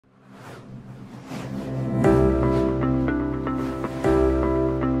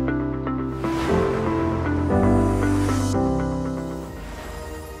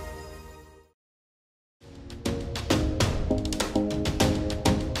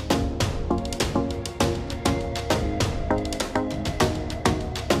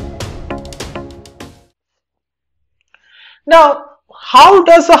Now, how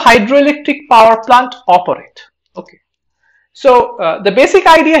does a hydroelectric power plant operate? Okay, so the basic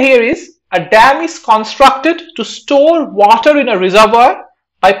idea here is a dam is constructed to store water in a reservoir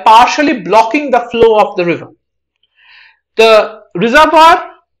by partially blocking the flow of the river. The reservoir,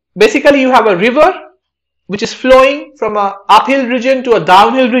 basically you have a river which is flowing from an uphill region to a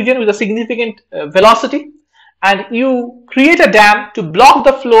downhill region with a significant velocity, and you create a dam to block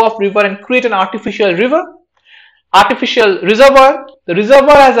the flow of river and create an artificial reservoir. The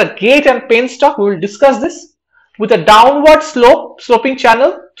reservoir has a gate and penstock, we will discuss this, with a downward sloping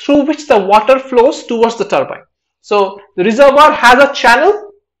channel through which the water flows towards the turbine. So the reservoir has a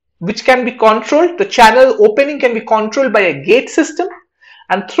channel which can be controlled. The channel opening can be controlled by a gate system,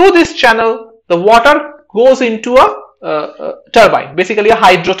 and through this channel the water goes into a turbine, basically a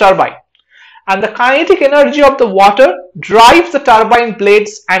hydro turbine, and the kinetic energy of the water drives the turbine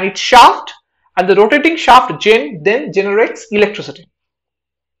blades and its shaft, and the rotating shaft then generates electricity.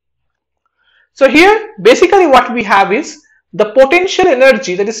 So here basically what we have is the potential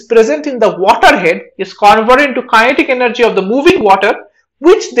energy that is present in the water head is converted into kinetic energy of the moving water,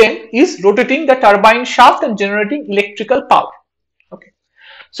 which then is rotating the turbine shaft and generating electrical power. Okay.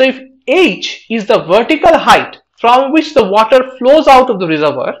 So if h is the vertical height from which the water flows out of the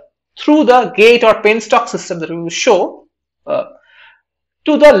reservoir through the gate or penstock system that we will show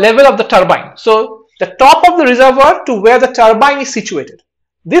to the level of the turbine. So the top of the reservoir to where the turbine is situated.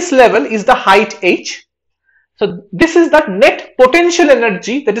 This level is the height h. So this is the net potential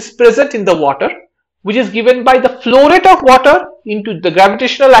energy that is present in the water, which is given by the flow rate of water into the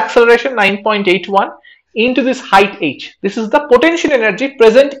gravitational acceleration 9.81 into this height h. This is the potential energy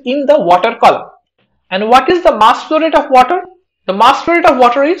present in the water column. And what is the mass flow rate of water? The mass flow rate of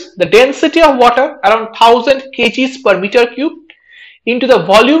water is the density of water around 1000 kgs per meter cube into the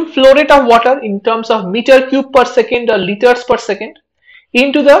volume flow rate of water in terms of meter cube per second or liters per second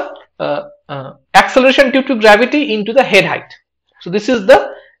into the acceleration due to gravity into the head height. So this is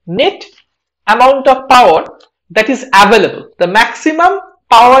the net amount of power that is available, the maximum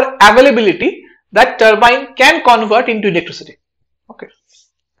power availability that turbine can convert into electricity. Okay.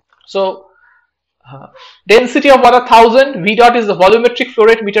 So density of water 1000, V dot is the volumetric flow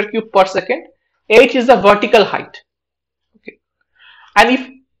rate meter cube per second, h is the vertical height. Okay. And if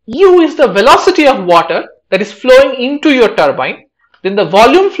u is the velocity of water that is flowing into your turbine, then the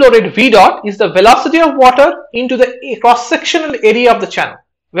volume flow rate V dot is the velocity of water into the cross-sectional area of the channel.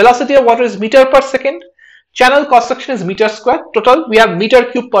 Velocity of water is meter per second, channel cross-section is meter square, total we have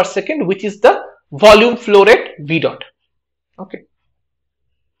meter cube per second, which is the volume flow rate V dot. Okay.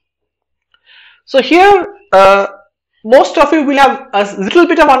 So here most of you will have a little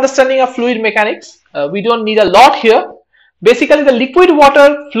bit of understanding of fluid mechanics. We don't need a lot here. Basically the liquid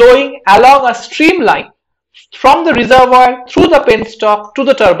water flowing along a streamline from the reservoir through the penstock to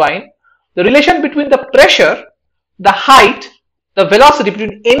the turbine, the relation between the pressure, the height, the velocity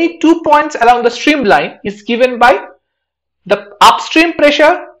between any 2 points along the streamline is given by the upstream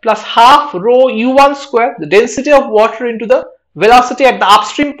pressure plus half rho u1 square, the density of water into the velocity at the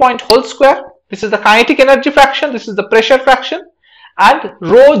upstream point whole square. This is the kinetic energy fraction, this is the pressure fraction, and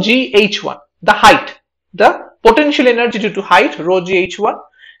rho g h1, the height, the potential energy due to height, rho g h1,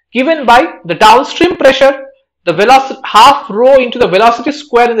 given by the downstream pressure, the velocity half rho into the velocity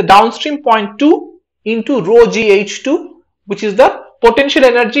square in the downstream point 2 into rho g h2, which is the potential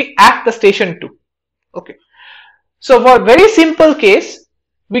energy at the station 2. Okay. So for a very simple case,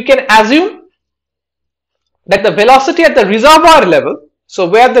 we can assume that the velocity at the reservoir level, so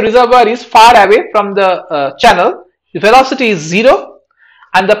where the reservoir is far away from the channel, the velocity is 0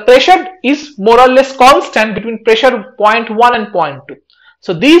 and the pressure is more or less constant between pressure point 1 and point 2.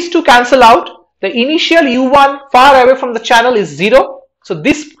 So these two cancel out. The initial u1 far away from the channel is 0. So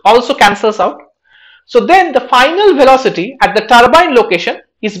this also cancels out. So then the final velocity at the turbine location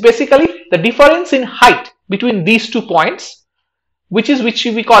is basically the difference in height between these 2 points, which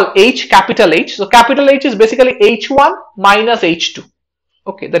we call h, capital H. So capital H is basically h1 minus h2.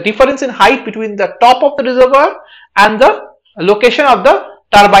 Okay, the difference in height between the top of the reservoir and the location of the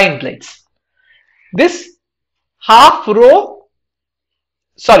turbine blades. This half rho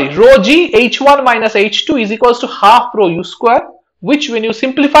g h1 minus h2 is equals to half rho u square, which when you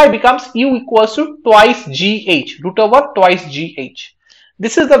simplify becomes u equals to twice gh, root over twice gh.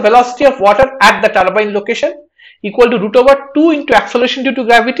 This is the velocity of water at the turbine location, equal to root over 2 into acceleration due to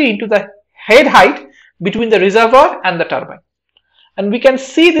gravity into the head height between the reservoir and the turbine. And we can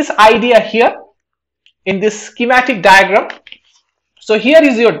see this idea here in this schematic diagram. So here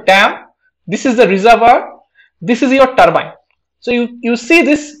is your dam, this is the reservoir, this is your turbine. So you see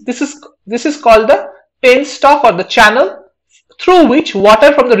this is called the penstock or the channel through which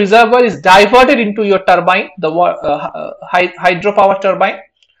water from the reservoir is diverted into your turbine, the hydropower turbine.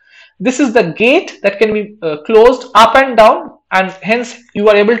 This is the gate that can be closed up and down, and hence you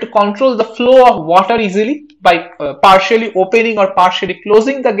are able to control the flow of water easily by partially opening or partially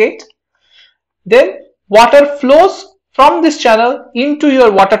closing the gate. Then water flows from this channel into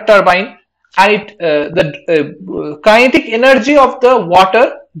your water turbine, and the kinetic energy of the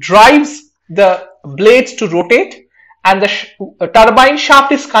water drives the blades to rotate, and the turbine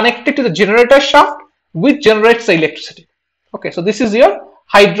shaft is connected to the generator shaft, which generates the electricity. Okay, so this is your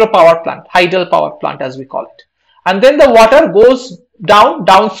hydropower plant, tidal power plant as we call it. And then the water goes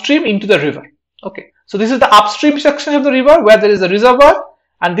downstream into the river. Okay, so this is the upstream section of the river where there is a reservoir,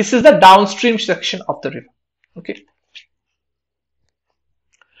 and this is the downstream section of the river. Okay.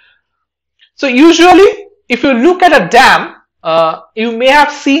 So usually if you look at a dam, you may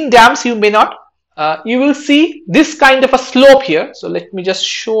have seen dams, you may not. You will see this kind of a slope here. So let me just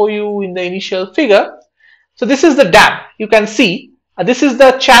show you in the initial figure. So this is the dam. You can see this is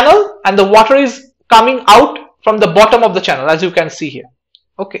the channel, and the water is coming out from the bottom of the channel, as you can see here.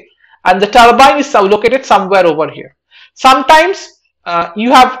 Okay, and the turbine is located somewhere over here. Sometimes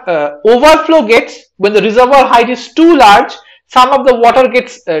you have overflow gates. When the reservoir height is too large, some of the water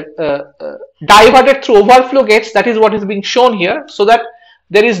gets diverted through overflow gates. That is what is being shown here, so that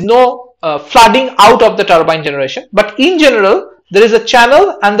there is no flooding out of the turbine generation. But in general, there is a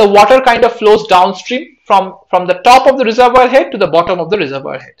channel, and the water kind of flows downstream from the top of the reservoir head to the bottom of the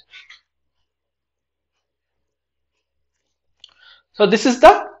reservoir head. So this is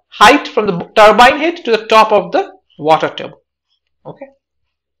the height from the turbine head to the top of the water table. Okay,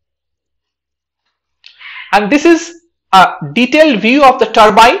 and this is a detailed view of the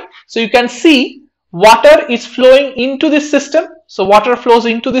turbine. So you can see water is flowing into this system. So water flows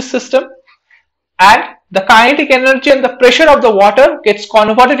into this system, and the kinetic energy and the pressure of the water gets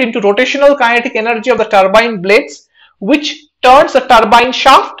converted into rotational kinetic energy of the turbine blades, which turns the turbine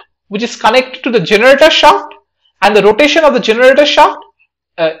shaft, which is connected to the generator shaft, and the rotation of the generator shaft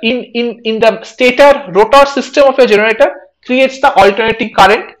in the stator rotor system of a generator creates the alternating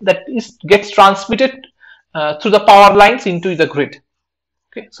current that gets transmitted through the power lines into the grid.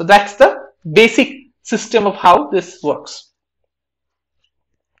 Okay, so that's the basic system of how this works.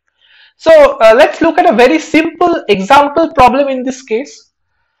 So let's look at a very simple example problem in this case.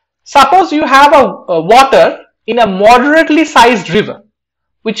 Suppose you have a water in a moderately sized river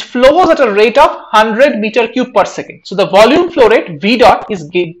which flows at a rate of 100 meter cube per second. So the volume flow rate V dot is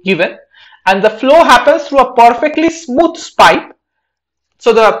given, and the flow happens through a perfectly smooth pipe.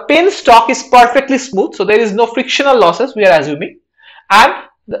 So the penstock is perfectly smooth, so there is no frictional losses, we are assuming, and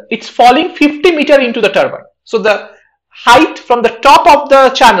it's falling 50 meter into the turbine. So the height from the top of the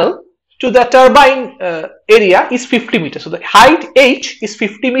channel to the turbine area is 50 meters. So the height H is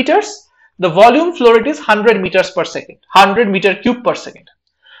 50 meters. The volume flow rate is 100 meters per second, 100 meter cube per second.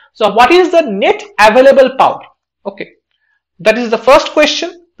 So what is the net available power? Okay, that is the first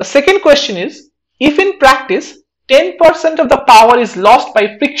question. The second question is, if in practice 10% of the power is lost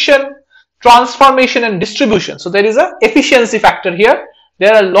by friction, transformation and distribution. So there is a efficiency factor here.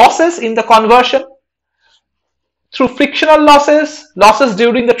 There are losses in the conversion through frictional losses, losses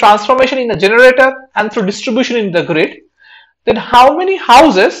during the transformation in the generator, and through distribution in the grid. Then how many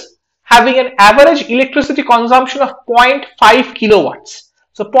houses having an average electricity consumption of 0.5 kilowatts?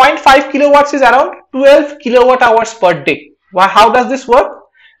 So 0.5 kilowatts is around 12 kilowatt hours per day. How does this work?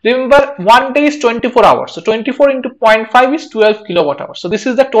 Remember, one day is 24 hours. So 24 into 0.5 is 12 kilowatt hours. So this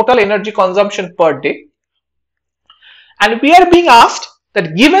is the total energy consumption per day. And we are being asked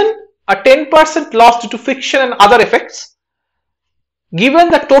that given a 10% loss due to friction and other effects, given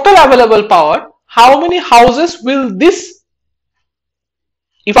the total available power, how many houses will this,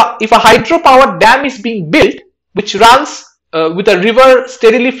 if a hydropower dam is being built, which runs with a river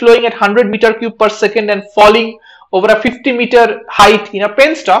steadily flowing at 100 meter cube per second and falling over a 50 meter height in a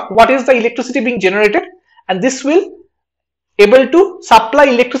penstock, what is the electricity being generated? And this will able to supply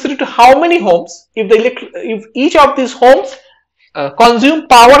electricity to how many homes if each of these homes consume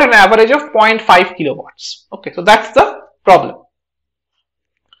power an average of 0.5 kilowatts. Okay, so that's the problem.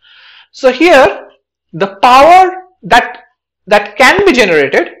 So here the power that can be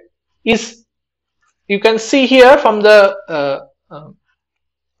generated is, you can see here from the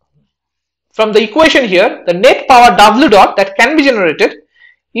equation here, the net power W dot that can be generated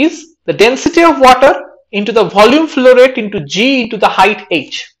is the density of water into the volume flow rate into G into the height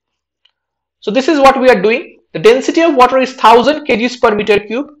H. So this is what we are doing. The density of water is 1000 kgs per meter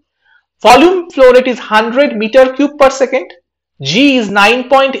cube. Volume flow rate is 100 meter cube per second. G is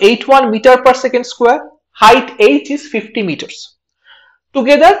 9.81 meter per second square. height h is 50 meters.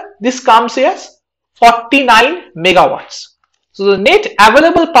 Together this comes as 49 megawatts. So the net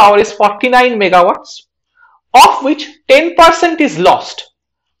available power is 49 megawatts, of which 10% is lost.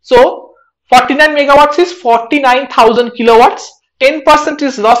 So 49 megawatts is 49,000 kilowatts. 10%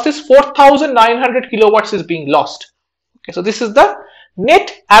 is lost is 4,900 kilowatts is being lost. Okay, so this is the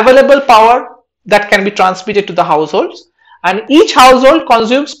net available power that can be transmitted to the households, and each household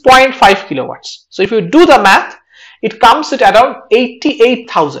consumes 0.5 kilowatts. So if you do the math, it comes at around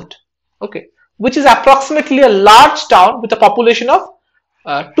 88,000. Okay, which is approximately a large town with a population of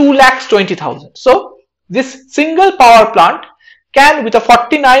 2,20,000. So this single power plant can, with a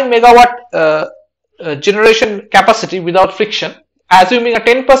 49 megawatt generation capacity without friction, assuming a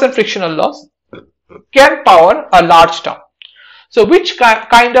 10% frictional loss, can power a large town. So which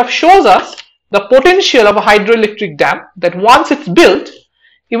kind of shows us the potential of a hydroelectric dam, that once it's built,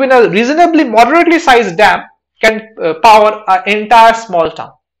 even a reasonably moderately sized dam can power an entire small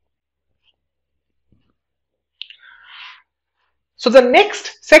town. So the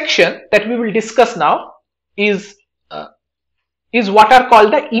next section that we will discuss now is what are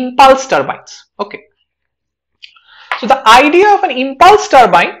called the impulse turbines. Okay. So the idea of an impulse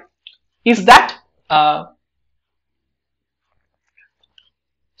turbine is that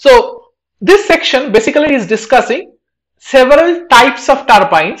so this section basically is discussing several types of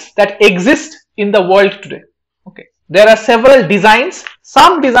turbines that exist in the world today. Okay, there are several designs.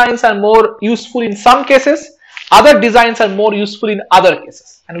 Some designs are more useful in some cases, other designs are more useful in other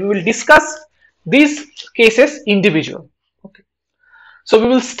cases, and we will discuss these cases individually. Okay, so we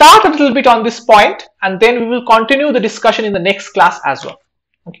will start a little bit on this point, and then we will continue the discussion in the next class as well.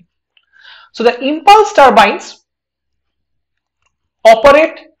 Okay, so the impulse turbines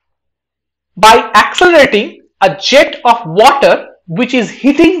operate by accelerating a jet of water which is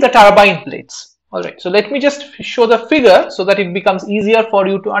hitting the turbine blades. Alright, so let me just show the figure so that it becomes easier for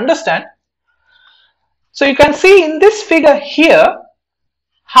you to understand. So you can see in this figure here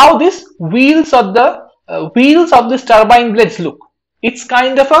how these wheels of this turbine blades look. It's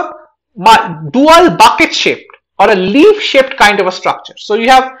kind of a dual bucket shaped or a leaf shaped kind of a structure. So you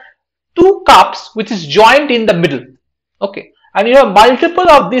have two cups which is joined in the middle. Okay, and you have multiple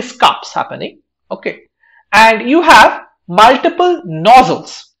of these cups happening. Okay, and you have multiple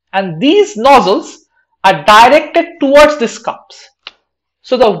nozzles, and these nozzles are directed towards these cups.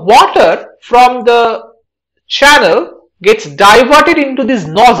 So the water from the channel gets diverted into these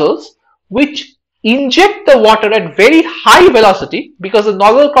nozzles, which inject the water at very high velocity, because the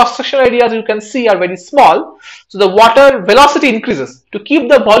nozzle cross-sectional areas you can see are very small. So the water velocity increases. To keep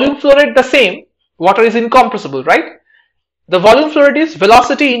the volume flow rate the same, water is incompressible, right? The volume flow rate is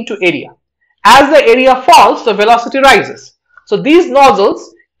velocity into area. As the area falls, the velocity rises. So these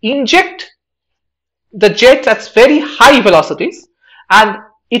nozzles inject the jets at very high velocities, and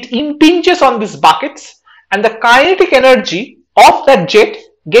it impinges on these buckets, and the kinetic energy of that jet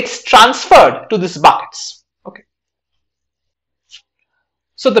gets transferred to these buckets. Okay.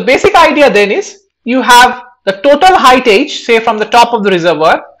 So the basic idea then is you have the total height h, say from the top of the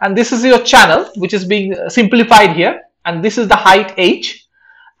reservoir, and this is your channel which is being simplified here, and this is the height h,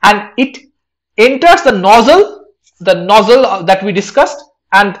 and it enters the nozzle that we discussed,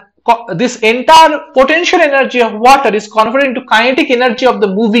 and this entire potential energy of water is converted into kinetic energy of the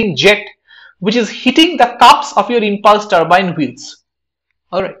moving jet, which is hitting the cups of your impulse turbine wheels.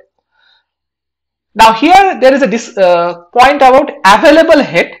 Alright. Now here there is a point about available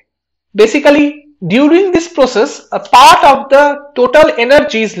head. Basically, during this process, a part of the total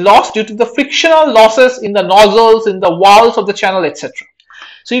energy is lost due to the frictional losses in the nozzles, in the walls of the channel, etc.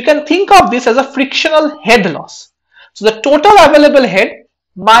 So you can think of this as a frictional head loss. So the total available head,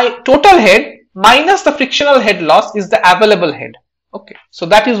 my total head minus the frictional head loss is the available head. Okay, so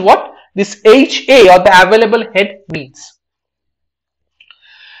that is what this HA or the available head means.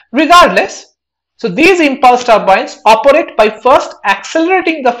 Regardless, so these impulse turbines operate by first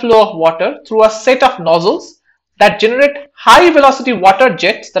accelerating the flow of water through a set of nozzles that generate high velocity water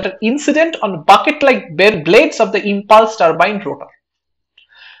jets that are incident on bucket-like blades of the impulse turbine rotor.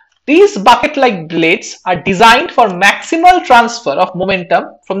 These bucket-like blades are designed for maximal transfer of momentum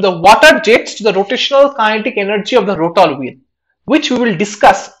from the water jets to the rotational kinetic energy of the rotor wheel, which we will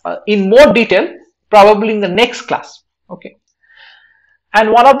discuss in more detail probably in the next class. Okay.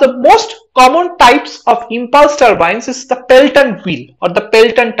 And one of the most common types of impulse turbines is the Pelton wheel or the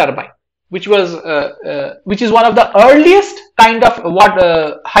Pelton turbine, which is one of the earliest kind of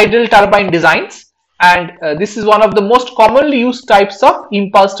hydel turbine designs, and this is one of the most commonly used types of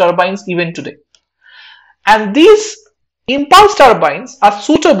impulse turbines even today. And these impulse turbines are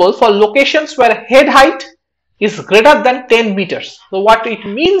suitable for locations where head height is greater than 10 meters. So what it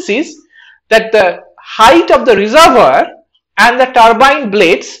means is that the height of the reservoir and the turbine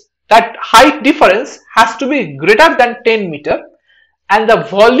blades, that height difference has to be greater than 10 meter, and the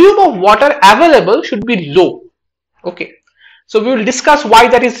volume of water available should be low. Okay. So we will discuss why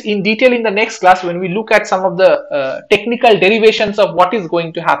that is in detail in the next class when we look at some of the technical derivations of what is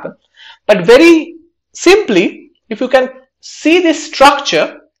going to happen. But very simply, if you can see this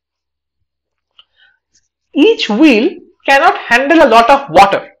structure, each wheel cannot handle a lot of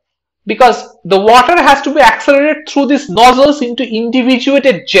water because the water has to be accelerated through these nozzles into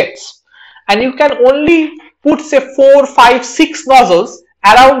individuated jets, and you can only put say 4, 5, 6 nozzles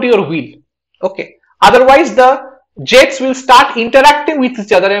around your wheel. Okay. Otherwise the jets will start interacting with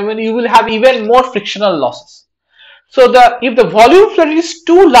each other and you will have even more frictional losses. So if the volume flow is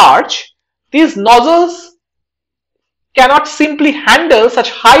too large, these nozzles cannot simply handle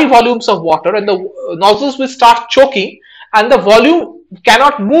such high volumes of water, and the nozzles will start choking and the volume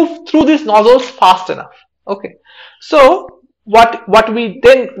cannot move through these nozzles fast enough. Okay. So what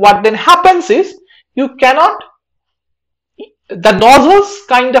then happens is the nozzles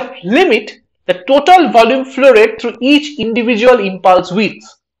kind of limit the total volume flow rate through each individual impulse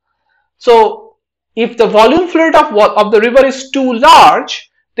wheels. So if the volume flow rate of the river is too large,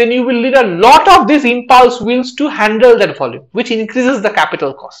 then you will need a lot of these impulse wheels to handle that volume, which increases the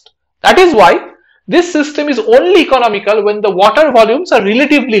capital cost. That is why this system is only economical when the water volumes are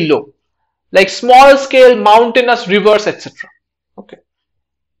relatively low, like small scale mountainous rivers, etc. Okay.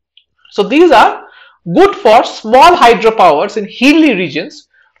 So these are good for small hydropowers in hilly regions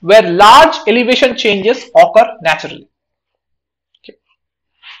where large elevation changes occur naturally. Okay.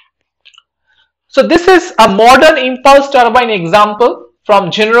 So this is a modern impulse turbine example from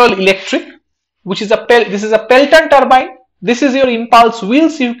General Electric, which is this is a Pelton turbine. This is your impulse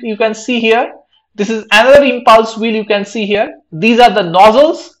wheels you can see here. This is another impulse wheel you can see here. These are the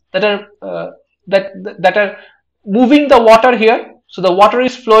nozzles that are that are moving the water here. So the water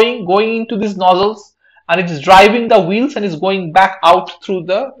is flowing, going into these nozzles, and it is driving the wheels and is going back out through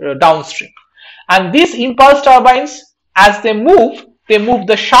the downstream. And these impulse turbines, as they move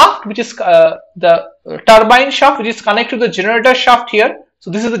the shaft, which is the turbine shaft, which is connected to the generator shaft here. So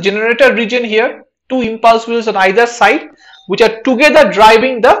this is the generator region here, two impulse wheels on either side, which are together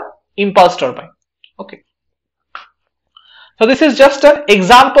driving the impulse turbine. Okay. So this is just an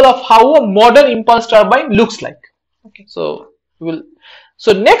example of how a modern impulse turbine looks like. Okay.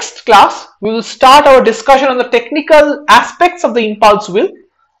 So next class we will start our discussion on the technical aspects of the impulse wheel,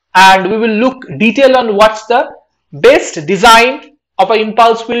 and we will look detail on what's the best design of an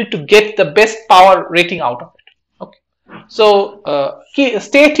impulse wheel to get the best power rating out of it. Okay. So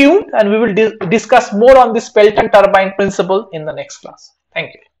stay tuned, and we will discuss more on this Pelton turbine principle in the next class.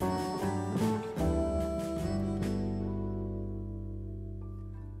 Thank you.